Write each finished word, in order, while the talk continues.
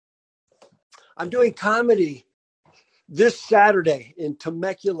I'm doing comedy this Saturday in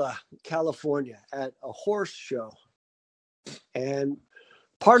Temecula, California at a horse show. And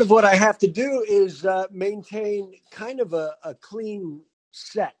part of what I have to do is maintain kind of a clean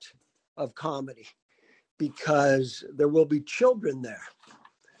set of comedy because there will be children there.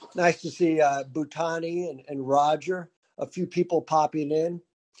 Nice to see Bhutani and Roger, a few people popping in.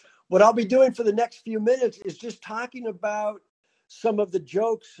 What I'll be doing for the next few minutes is just talking about some of the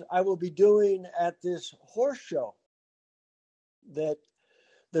jokes I will be doing at this horse show that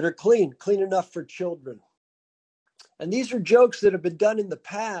are clean enough for children. And these are jokes that have been done in the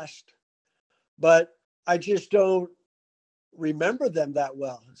past, but I just don't remember them that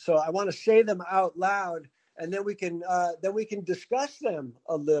well. So I want to say them out loud, and then we can discuss them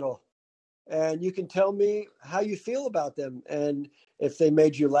a little. And you can tell me how you feel about them and if they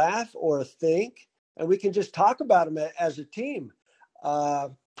made you laugh or think, and we can just talk about them as a team.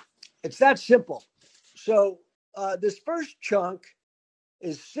 It's that simple. So this first chunk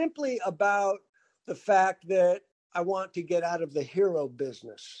is simply about the fact that I want to get out of the hero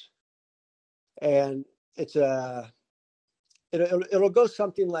business. And it'll go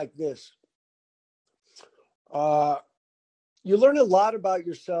something like this. You learn a lot about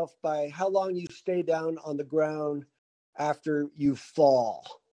yourself by how long you stay down on the ground after you fall.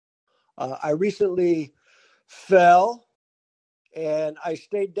 I recently fell and I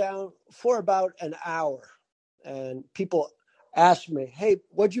stayed down for about an hour. And people asked me, hey,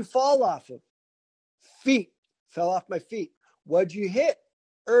 what'd you fall off of? Feet. Fell off my feet. What'd you hit?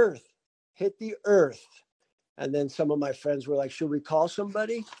 Earth. Hit the earth. And then some of my friends were like, should we call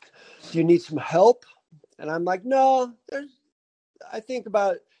somebody? Do you need some help? And I'm like, no, I think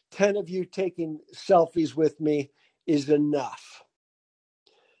about 10 of you taking selfies with me is enough.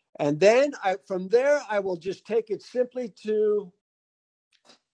 And then from there, I will just take it simply to,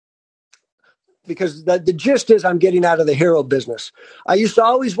 because the gist is I'm getting out of the hero business. I used to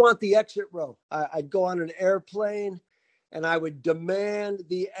always want the exit row. I'd go on an airplane and I would demand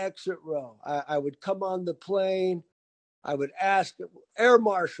the exit row. I would come on the plane. I would ask, Air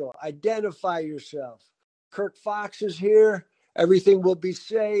Marshal, identify yourself. Kirk Fox is here. Everything will be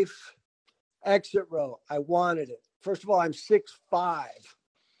safe. Exit row. I wanted it. First of all, I'm 6'5".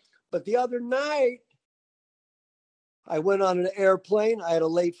 But the other night, I went on an airplane. I had a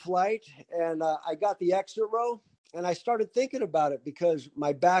late flight, and I got the exit row. And I started thinking about it because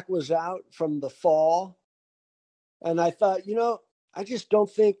my back was out from the fall. And I thought, I just don't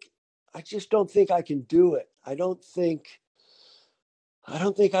think I can do it. I don't think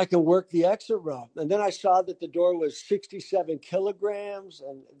I can work the exit row. And then I saw that the door was 67 kilograms,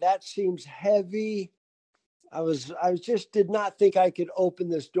 and that seems heavy. I just did not think I could open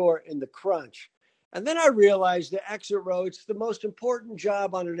this door in the crunch. And then I realized the exit row, it's the most important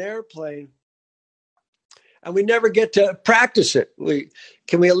job on an airplane. And we never get to practice it.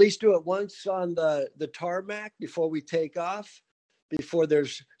 Can we at least do it once on the tarmac before we take off, before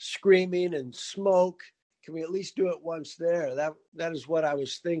there's screaming and smoke? Can we at least do it once there? That is what I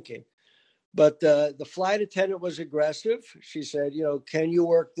was thinking. But the flight attendant was aggressive. She said, can you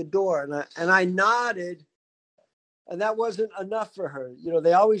work the door? And I nodded, and that wasn't enough for her.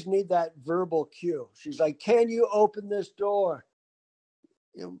 They always need that verbal cue. She's like, can you open this door?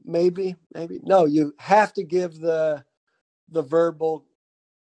 Maybe. No, you have to give the verbal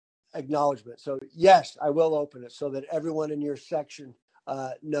acknowledgement. So yes, I will open it so that everyone in your section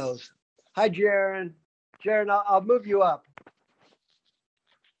knows. Hi, Jaron. Jaron, I'll move you up.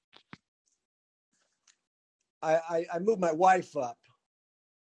 I moved my wife up.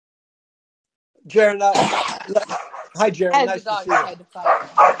 Jaron, hi, Jaron. Nice to see you.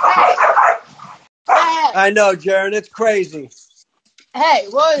 I know, Jaron. It's crazy. Hey,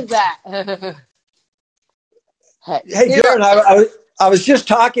 what is that? Hey, Jaron, I was just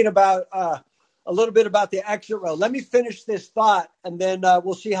talking about a little bit about the exit row. Let me finish this thought, and then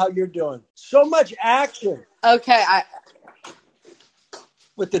we'll see how you're doing. So much action. Okay.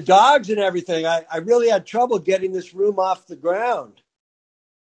 With the dogs and everything, I really had trouble getting this room off the ground.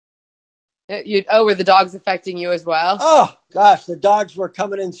 Were the dogs affecting you as well? Oh, gosh, the dogs were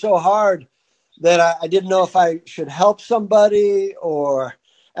coming in so hard that I didn't know if I should help somebody or...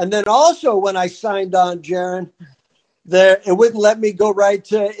 And then also when I signed on, Jaron, it wouldn't let me go right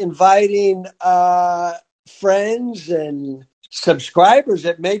to inviting friends and subscribers.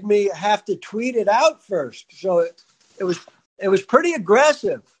 It made me have to tweet it out first. So it was pretty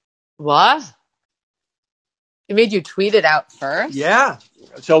aggressive. What? It made you tweet it out first? Yeah.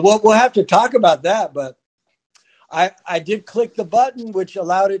 So we'll have to talk about that. But I did click the button, which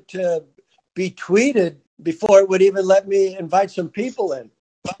allowed it to be tweeted before it would even let me invite some people in.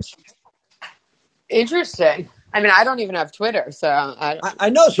 Interesting. I mean, I don't even have Twitter, so I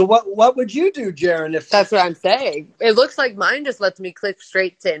know. So what would you do, Jaron? If that's what I'm saying. It looks like mine just lets me click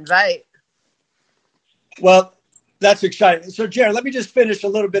straight to invite. Well, that's exciting. So, Jaron, let me just finish a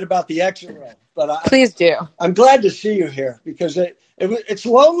little bit about the exit row. But Please do. I'm glad to see you here because it's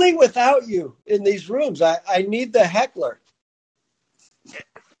lonely without you in these rooms. I need the heckler.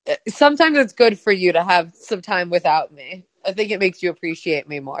 Sometimes it's good for you to have some time without me. I think it makes you appreciate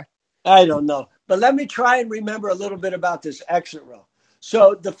me more. I don't know. But let me try and remember a little bit about this exit row.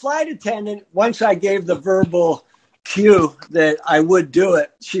 So the flight attendant, once I gave the verbal cue that I would do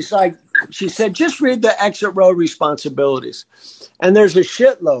it, she said, just read the exit row responsibilities. And there's a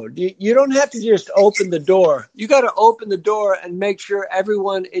shitload. You don't have to just open the door. You got to open the door and make sure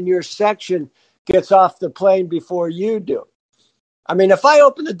everyone in your section gets off the plane before you do. I mean, if I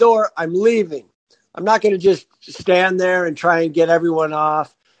open the door, I'm leaving. I'm not going to just stand there and try and get everyone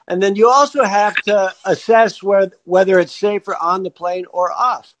off. And then you also have to assess whether it's safer on the plane or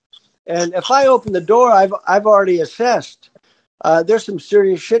off. And if I open the door, I've already assessed. There's some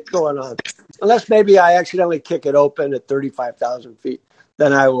serious shit going on. Unless maybe I accidentally kick it open at 35,000 feet,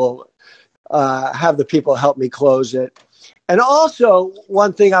 then I will have the people help me close it. And also,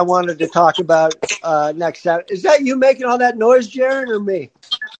 one thing I wanted to talk about next time, is that you making all that noise, Jaron, or me?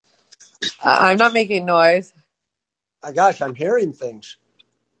 I'm not making noise. Gosh, I'm hearing things.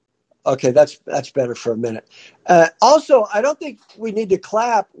 Okay, that's better for a minute. Also, I don't think we need to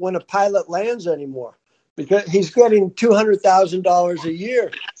clap when a pilot lands anymore because he's getting $200,000 a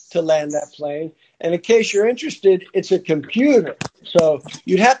year to land that plane. And in case you're interested, it's a computer. So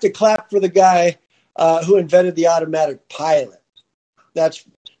you'd have to clap for the guy who invented the automatic pilot.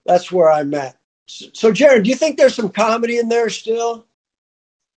 That's where I'm at. So, Jaron, do you think there's some comedy in there still?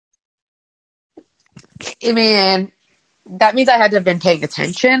 I mean, that means I had to have been paying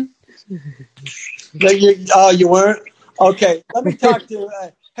attention. You weren't? Okay, let me talk to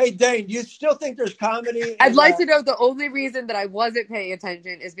hey, Dane, do you still think there's comedy? I'd like to know the only reason that I wasn't paying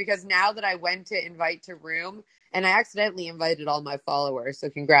attention is because now that I went to invite to room and I accidentally invited all my followers. So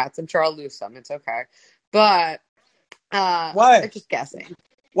congrats. I'm sure I'll lose some. It's okay. But why? I'm just guessing.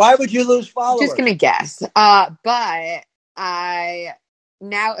 Why would you lose followers? Just gonna guess. But I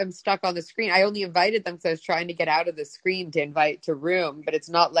now am stuck on the screen. I only invited them because I was trying to get out of the screen to invite to room, but it's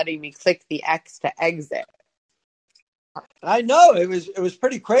not letting me click the X to exit. I know it was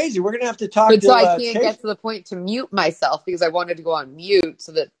pretty crazy. We're gonna have to talk. But so I can't get to the point to mute myself because I wanted to go on mute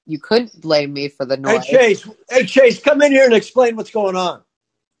so that you couldn't blame me for the noise. Hey Chase, come in here and explain what's going on.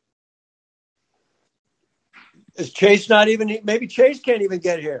 Is Chase not even? Maybe Chase can't even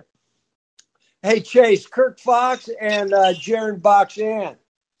get here. Hey Chase, Kirk Fox and Jaron Boxan.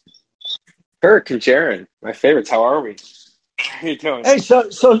 Kirk and Jaron, my favorites. How are we? How you doing? Hey, so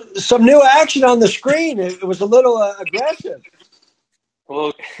some new action on the screen. It was a little aggressive. A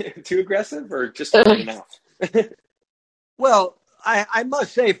little too aggressive, or just enough? Well, I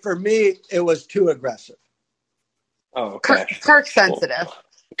must say, for me, it was too aggressive. Oh, okay. Kirk's sensitive.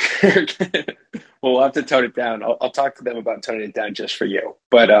 Well, we'll have to tone it down. I'll talk to them about toning it down just for you.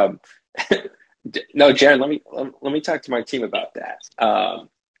 But no, Jaron, let me talk to my team about that.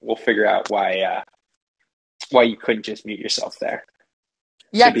 We'll figure out why you couldn't just mute yourself there.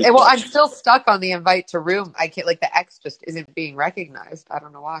 Yeah, well, I'm still stuck on the invite to room. I can't, like, the X just isn't being recognized. I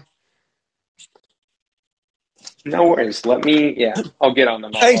don't know why. No worries. I'll get on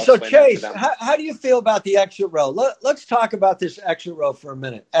them. Hey, so Chase, how do you feel about the exit row? Let's talk about this exit row for a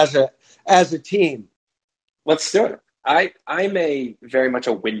minute as a team. Let's do it. I'm very much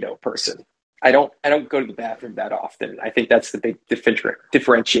a window person. I don't go to the bathroom that often. I think that's the big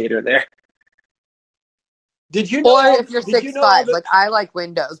differentiator there. Did you know? Or if you're 6'5", like I like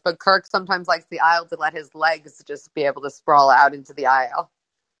windows, but Kirk sometimes likes the aisle to let his legs just be able to sprawl out into the aisle.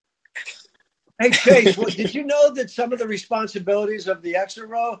 Hey Chase, did you know that some of the responsibilities of the exit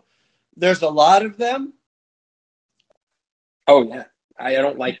row, there's a lot of them? Oh yeah, I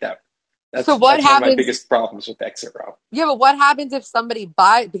don't like that. That's one of my biggest problems with exit row. Yeah, but what happens if somebody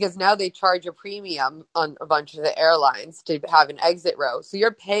buys, because now they charge a premium on a bunch of the airlines to have an exit row. So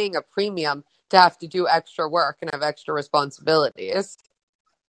you're paying a premium to have to do extra work and have extra responsibilities.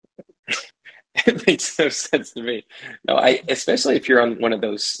 It makes no sense to me. No, especially if you're on one of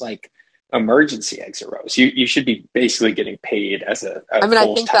those like emergency exit rows, you should be basically getting paid as a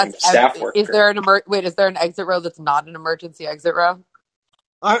full-time staff worker. Is there an exit row that's not an emergency exit row?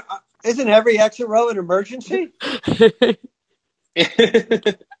 Isn't every exit row an emergency? I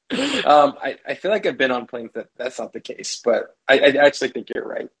feel like I've been on planes that's not the case, but I actually think you're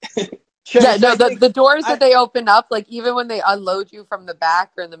right. Yeah, no, the doors that they open up, like even when they unload you from the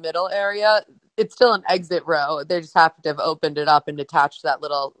back or in the middle area, it's still an exit row. They just happen to have opened it up and attached that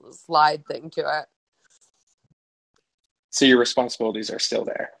little slide thing to it. So your responsibilities are still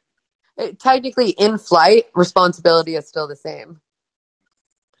there. Technically, in flight, responsibility is still the same.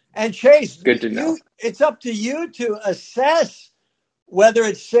 And Chase, Good to know. It's up to you to assess whether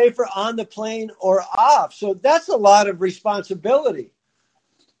it's safer on the plane or off. So that's a lot of responsibility.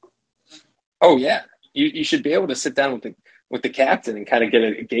 Oh yeah, you should be able to sit down with the captain and kind of get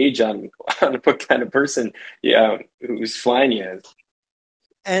a gauge on what kind of person who's flying you is.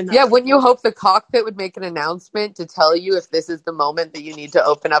 And yeah, wouldn't you hope the cockpit would make an announcement to tell you if this is the moment that you need to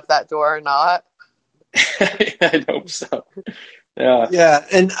open up that door or not? I hope so. Yeah. Yeah,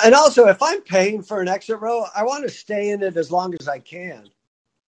 and also if I'm paying for an exit row, I want to stay in it as long as I can.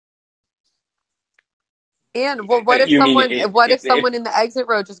 And well, what if someone in the exit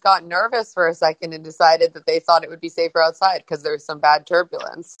row just got nervous for a second and decided that they thought it would be safer outside because there was some bad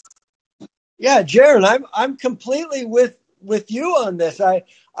turbulence? Yeah, Jaron, I'm completely with you on this.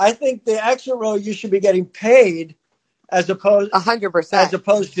 I think the exit row, you should be getting paid as opposed 100%, as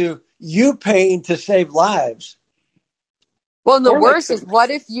opposed to you paying to save lives. Well, and the worst is, what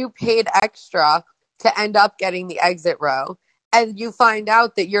if you paid extra to end up getting the exit row, and you find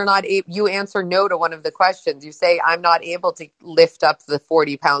out that you're not you answer no to one of the questions. You say, I'm not able to lift up the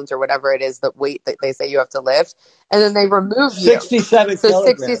 40 pounds or whatever it is, the weight that they say you have to lift. And then they remove you. 67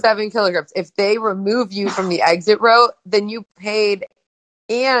 kilograms. 67 kilograms. If they remove you from the exit row, then you paid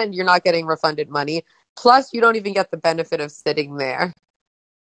and you're not getting refunded money. Plus, you don't even get the benefit of sitting there.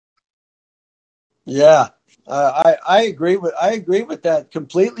 Yeah, I agree with that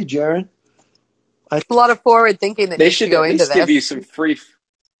completely, Jaron. A lot of forward thinking that needs to go into this. They should at least give you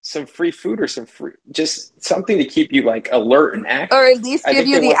some free food or just something to keep you like alert and active. Or at least give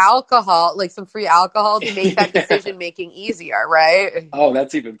you the alcohol, like some free alcohol to make that decision making easier, right? Oh,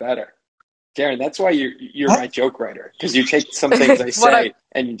 that's even better. Darren, that's why you're my joke writer, because you take some things I say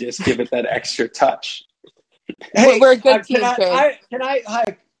and you just give it that extra touch. Hey, we're a good team, Hi,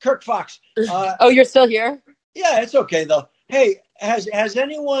 Kirk Fox. Oh, you're still here? Yeah, it's okay though. Hey, has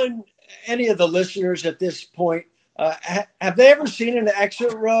any of the listeners at this point, have they ever seen an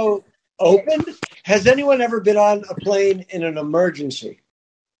exit row opened? Has anyone ever been on a plane in an emergency?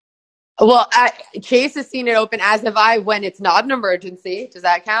 Well, Chase has seen it open, as have I, when it's not an emergency. Does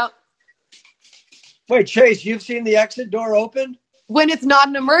that count? Wait, Chase, you've seen the exit door open? When it's not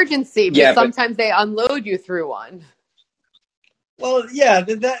an emergency, but sometimes they unload you through one. Well, yeah,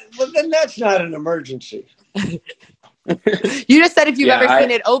 then that's not an emergency. You just said if you've ever seen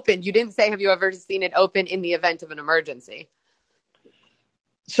it open. You didn't say have you ever seen it open in the event of an emergency.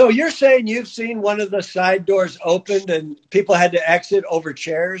 So you're saying you've seen one of the side doors opened and people had to exit over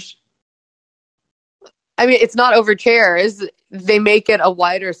chairs? I mean, it's not over chairs. They make it a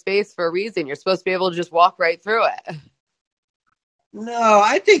wider space for a reason. You're supposed to be able to just walk right through it. No,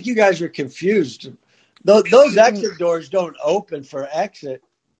 I think you guys are confused. Those exit doors don't open for exit.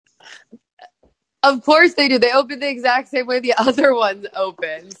 Of course they do. They open the exact same way the other one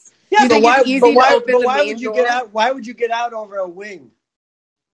opens. Yeah, but why would you get out over a wing?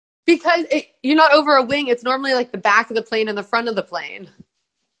 Because you're not over a wing. It's normally like the back of the plane and the front of the plane.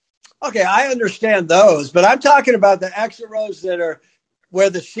 Okay, I understand those, but I'm talking about the exit rows that are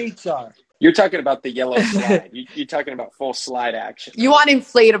where the seats are. You're talking about the yellow slide. You're talking about full slide action. You want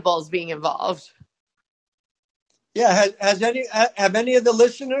inflatables being involved. Yeah, have any of the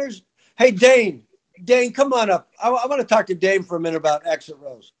listeners? Hey, Dane, come on up. I want to talk to Dane for a minute about exit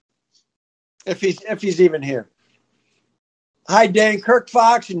rows, if he's even here. Hi, Dane. Kirk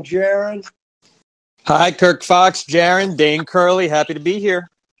Fox and Jaron. Hi, Kirk Fox, Jaron, Dane Curley. Happy to be here.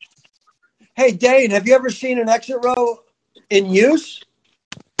 Hey, Dane, have you ever seen an exit row in use?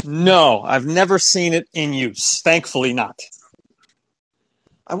 No, I've never seen it in use. Thankfully not.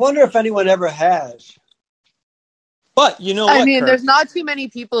 I wonder if anyone ever has. But you know what, I mean, Kirk? There's not too many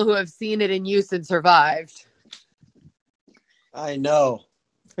people who have seen it in use and survived. I know.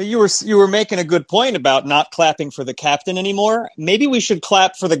 You were making a good point about not clapping for the captain anymore. Maybe we should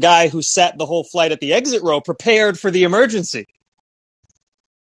clap for the guy who sat the whole flight at the exit row, prepared for the emergency.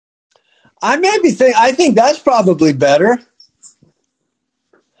 I think that's probably better.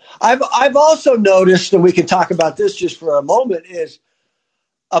 I've also noticed, and we can talk about this just for a moment, is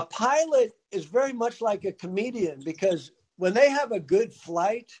a pilot is very much like a comedian, because when they have a good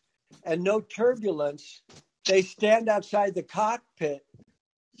flight and no turbulence, they stand outside the cockpit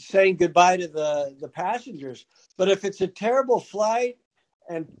saying goodbye to the passengers. But if it's a terrible flight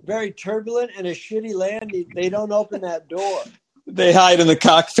and very turbulent and a shitty land, they don't open that door. They hide in the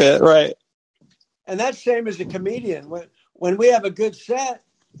cockpit, right? And that's same as a comedian. When we have a good set,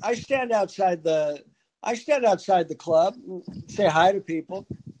 I stand outside the club, say hi to people.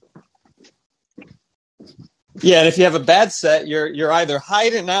 Yeah, and if you have a bad set, you're either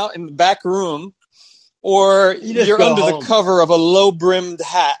hiding out in the back room or you're under the cover of a low-brimmed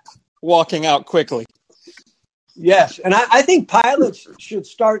hat walking out quickly. Yes, and I think pilots should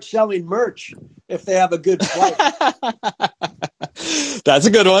start selling merch if they have a good flight. That's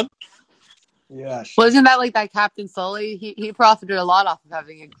a good one. Yes. Well, isn't that like that Captain Sully? He profited a lot off of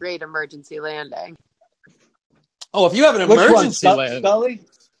having a great emergency landing. Oh, if you have an emergency landing. Sully?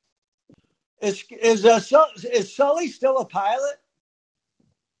 Is Sully still a pilot?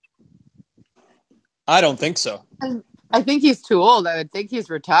 I don't think so. I think he's too old. I would think he's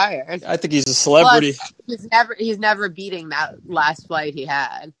retired. I think he's a celebrity. Plus, he's never beating that last flight he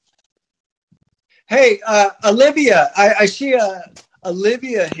had. Hey, Olivia, I see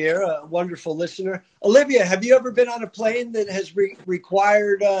Olivia here, a wonderful listener. Olivia, have you ever been on a plane that has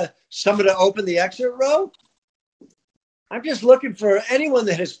required someone to open the exit row? I'm just looking for anyone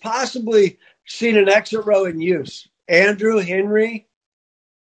that has possibly seen an exit row in use. Andrew, Henry.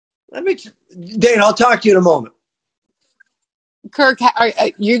 Dane, I'll talk to you in a moment. Kirk, are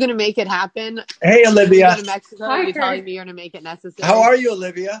you going to make it happen? Hey, Olivia. Go to Mexico. Are you telling me you're going to make it necessary? How are you,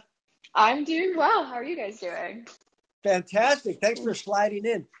 Olivia? I'm doing well. How are you guys doing? Fantastic. Thanks for sliding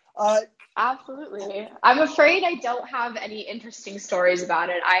in. Absolutely. I'm afraid I don't have any interesting stories about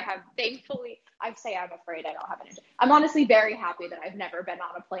it. I'm afraid I don't have any. I'm honestly very happy that I've never been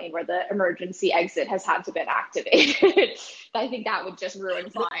on a plane where the emergency exit has had to been activated. I think that would just ruin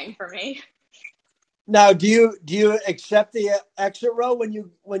flying for me. Now, do you accept the exit row when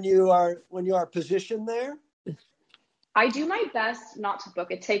you are positioned there? I do my best not to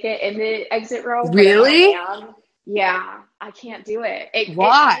book a ticket in the exit row. Really? Yeah, I can't do it.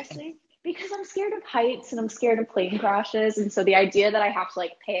 Why? Honestly, because I'm scared of heights and I'm scared of plane crashes. And so the idea that I have to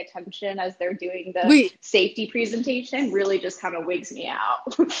pay attention as they're doing the safety presentation really just kind of wigs me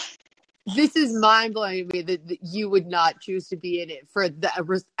out. This is mind-blowing to me that you would not choose to be in it for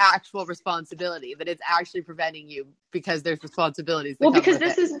the actual responsibility, that it's actually preventing you because there's responsibilities. Well, because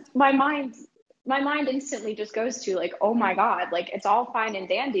this is my mind instantly just goes to oh my God, it's all fine and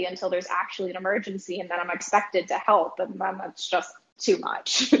dandy until there's actually an emergency and then I'm expected to help. And then that's just too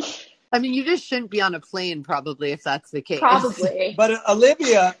much. I mean, you just shouldn't be on a plane probably if that's the case. Probably. But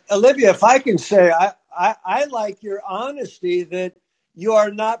Olivia, if I can say, I like your honesty that you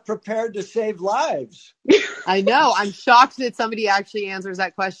are not prepared to save lives. I know. I'm shocked that somebody actually answers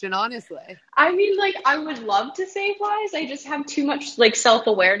that question honestly. I mean, I would love to save lives. I just have too much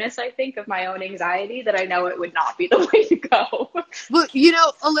self-awareness, I think, of my own anxiety that I know it would not be the way to go. Well,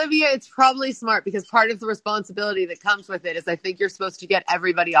 Olivia, it's probably smart because part of the responsibility that comes with it is I think you're supposed to get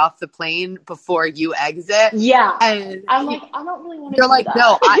everybody off the plane before you exit. Yeah. And I'm I don't really want to do that.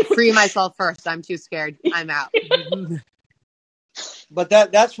 No, I free myself first. I'm too scared. I'm out. But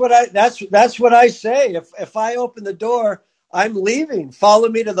that's what I say. If I open the door, I'm leaving. Follow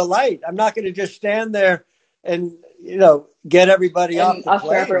me to the light. I'm not going to just stand there and get everybody off the plane.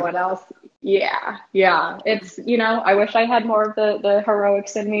 For everyone else. Yeah. It's I wish I had more of the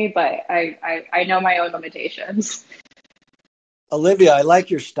heroics in me, but I know my own limitations. Olivia, I like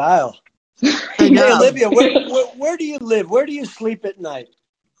your style. I know. Hey, Olivia, where do you live? Where do you sleep at night?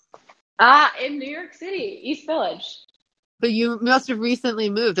 In New York City, East Village. But you must have recently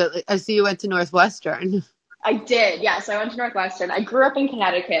moved. I see you went to Northwestern. I did, yes. I went to Northwestern. I grew up in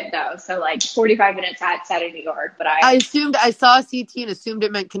Connecticut, though, so 45 minutes outside of New York. But I saw CT and assumed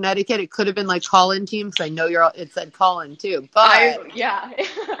it meant Connecticut. It could have been Collin team because I know it said Collin too. But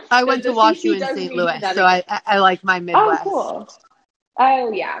I went to wash you in St. Louis, so I like my Midwest. Oh, cool.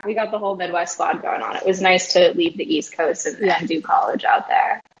 Oh, yeah. We got the whole Midwest squad going on. It was nice to leave the East Coast and do college out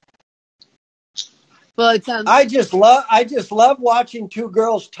there. Well, it sounds. I just love watching two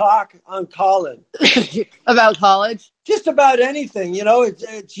girls talk on Collin about college. Just about anything,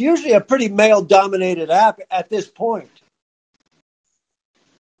 It's usually a pretty male-dominated app at this point.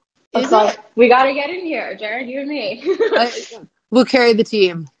 We got to get in here, Jared. You and me. We'll carry the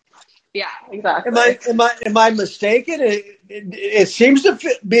team. Yeah, exactly. Am I mistaken? It seems to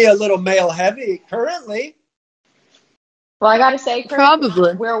be a little male-heavy currently. Well, I got to say, Chris,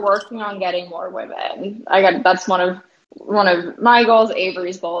 probably we're working on getting more women. That's one of my goals,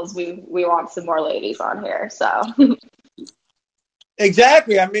 Avery's goals. We want some more ladies on here. So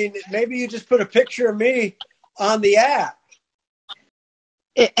exactly. I mean, maybe you just put a picture of me on the app.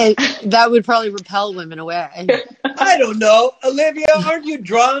 That would probably repel women away. I don't know, Olivia. Aren't you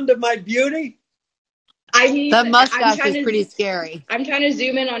drawn to my beauty? I mean, that mustache is pretty scary. I'm trying to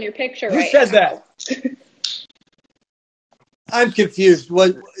zoom in on your picture. Who said that? I'm confused.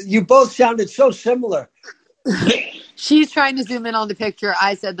 You both sounded so similar. She's trying to zoom in on the picture.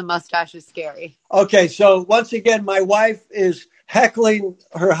 I said the mustache is scary. Okay, so once again, my wife is heckling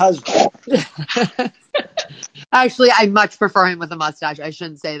her husband. Actually, I much prefer him with a mustache. I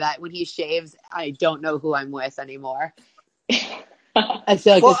shouldn't say that. When he shaves, I don't know who I'm with anymore. I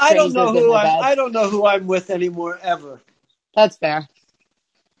feel like I don't know who I'm with anymore ever. That's fair.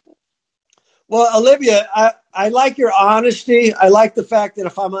 Well, Olivia, I like your honesty. I like the fact that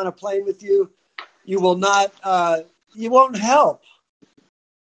if I'm on a plane with you, you will not. You won't help.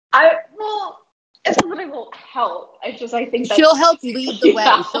 It's not that I won't help. I think that she'll help lead the way.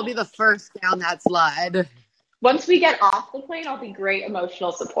 She'll be the first down that slide. Once we get off the plane, I'll be great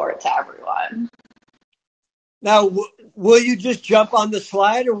emotional support to everyone. Now, will you just jump on the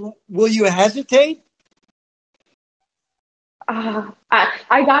slide, or will you hesitate? I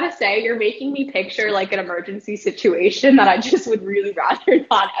gotta say, you're making me picture like an emergency situation that I just would really rather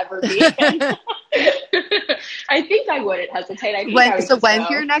not ever be in. I think I wouldn't hesitate. When's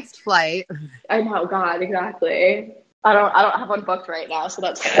your next flight? I know, God, exactly. I don't have one booked right now, so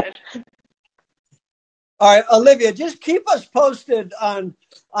that's good. All right, Olivia, just keep us posted on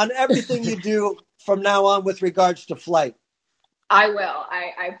everything you do from now on with regards to flight. I will.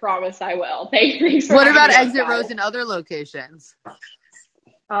 I promise I will. Thanks for What about having exit rows in other locations?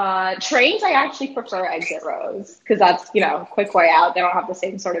 Trains, I actually prefer exit rows because that's, quick way out. They don't have the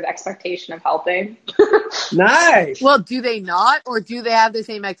same sort of expectation of helping. Nice. Well, do they not? Or do they have the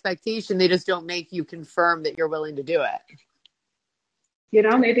same expectation? They just don't make you confirm that you're willing to do it.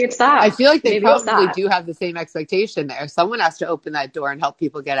 Maybe it's that. I feel like they probably do have the same expectation there. Someone has to open that door and help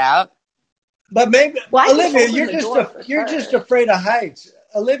people get out. But maybe, Olivia, you're just afraid of heights.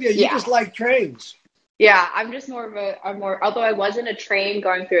 Olivia, you just like trains. Yeah, I'm just although I was in a train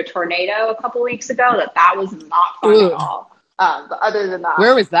going through a tornado a couple weeks ago, that was not fun at all. But other than that.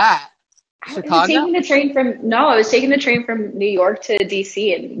 Where was that? Chicago? I was taking the train from New York to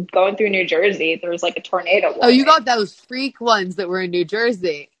DC and going through New Jersey. There was like a tornado warning. Oh, you got those freak ones that were in New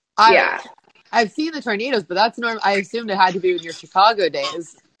Jersey. I've seen the tornadoes, but that's normal. I assumed it had to be in your Chicago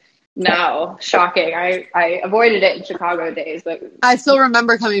days. No, shocking. I avoided it in Chicago days, but I still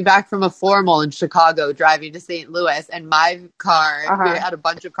remember coming back from a formal in Chicago, driving to St. Louis, and my car, we had a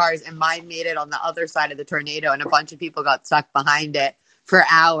bunch of cars, and mine made it on the other side of the tornado, and a bunch of people got stuck behind it for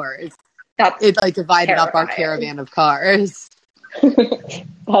hours. It like divided up our caravan of cars.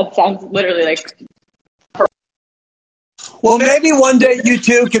 That sounds literally like. Well, maybe one day you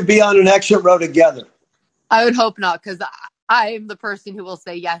two could be on an exit row together. I would hope not, because I'm the person who will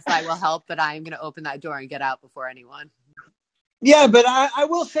say, yes, I will help, but I am going to open that door and get out before anyone. Yeah, but I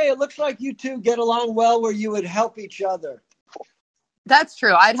will say it looks like you two get along well where you would help each other. That's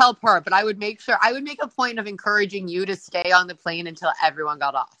true. I'd help her, but I would make a point of encouraging you to stay on the plane until everyone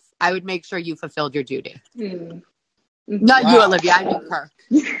got off. I would make sure you fulfilled your duty. Not you, Olivia. I mean Kirk.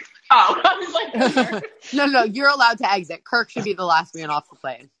 Oh, I was like, no, you're allowed to exit. Kirk should be the last man off the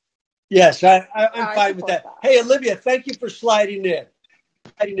plane. Yes, I'm fine with that. Hey, Olivia, thank you for sliding in.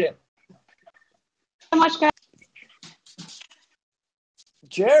 So much, guys.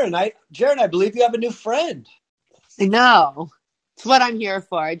 Jaron, I believe you have a new friend. I know. It's what I'm here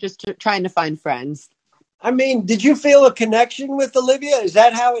for. Just trying to find friends. I mean, did you feel a connection with Olivia? Is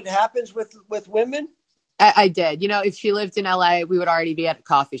that how it happens with women? I did. If she lived in LA, we would already be at a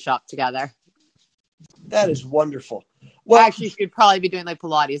coffee shop together. That is wonderful. Well, actually, she'd probably be doing like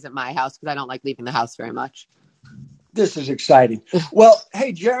Pilates at my house because I don't like leaving the house very much. This is exciting. Well,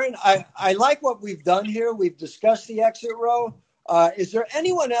 hey, Jaron, I like what we've done here. We've discussed the exit row. Is there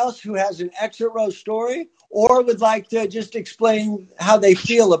anyone else who has an exit row story or would like to just explain how they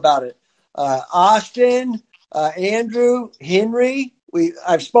feel about it? Austin, Andrew, Henry.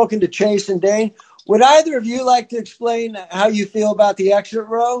 I've spoken to Chase and Dane. Would either of you like to explain how you feel about the exit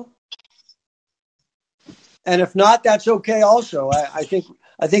row? And if not, that's okay also. I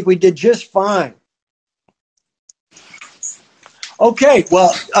think we did just fine. Okay,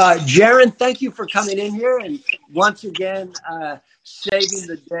 well, Jaron, thank you for coming in here and once again saving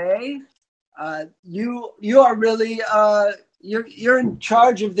the day. You are really you're in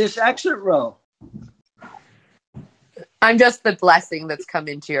charge of this exit row. I'm just the blessing that's come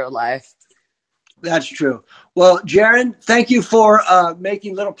into your life. That's true. Well, Jaron, thank you for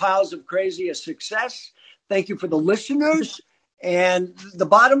making Little Piles of Crazy a success. Thank you for the listeners. And the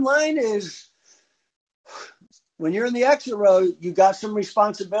bottom line is, when you're in the exit row, you got some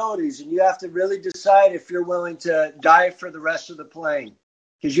responsibilities, and you have to really decide if you're willing to die for the rest of the plane,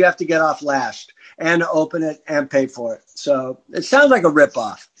 because you have to get off last and open it and pay for it. So it sounds like a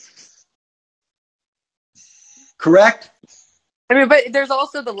ripoff. Correct? I mean, but there's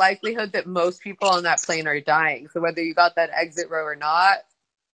also the likelihood that most people on that plane are dying. So whether you got that exit row or not,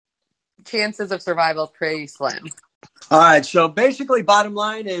 chances of survival pretty slim. All right. So basically, bottom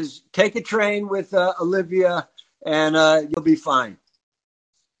line is take a train with Olivia and you'll be fine.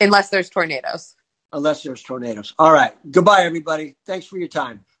 Unless there's tornadoes. Unless there's tornadoes. All right. Goodbye, everybody. Thanks for your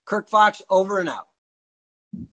time. Kirk Fox, over and out.